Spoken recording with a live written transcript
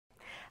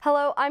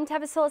Hello, I'm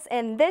Tevis Hillis,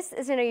 and this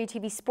is an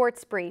OUTV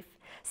Sports Brief.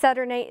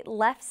 Saturday night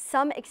left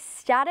some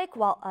ecstatic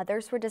while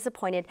others were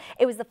disappointed.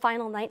 It was the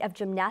final night of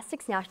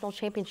Gymnastics National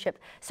Championship.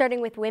 Starting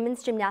with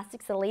women's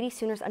gymnastics, the Lady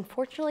Sooners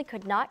unfortunately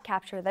could not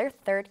capture their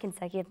third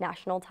consecutive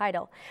national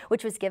title,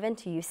 which was given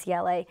to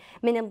UCLA.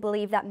 Many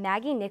believe that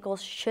Maggie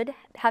Nichols should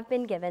have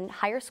been given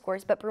higher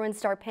scores, but Bruins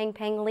star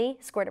Peng Lee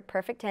scored a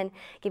perfect 10,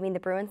 giving the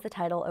Bruins the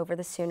title over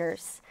the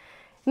Sooners.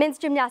 Men's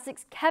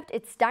gymnastics kept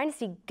its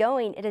dynasty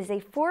going. It is a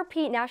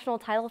four-peat national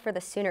title for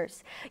the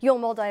Sooners. Yul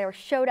Muldier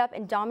showed up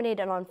and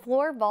dominated on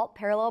floor, vault,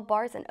 parallel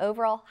bars, and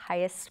overall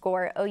highest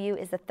score. OU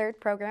is the third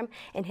program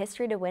in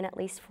history to win at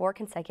least 4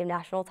 consecutive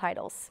national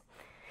titles.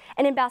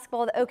 And in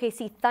basketball, the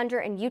OKC Thunder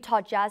and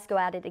Utah Jazz go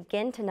at it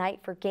again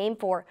tonight for Game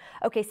 4.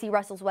 OKC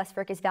Russell's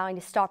Westbrook is vowing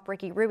to stop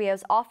Ricky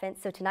Rubio's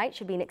offense, so tonight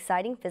should be an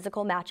exciting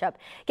physical matchup.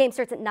 Game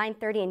starts at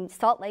 9:30 in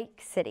Salt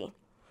Lake City.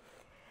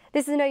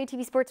 This is an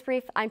OUTV Sports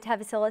Brief. I'm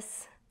Tevis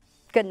Hillis.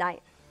 Good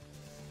night.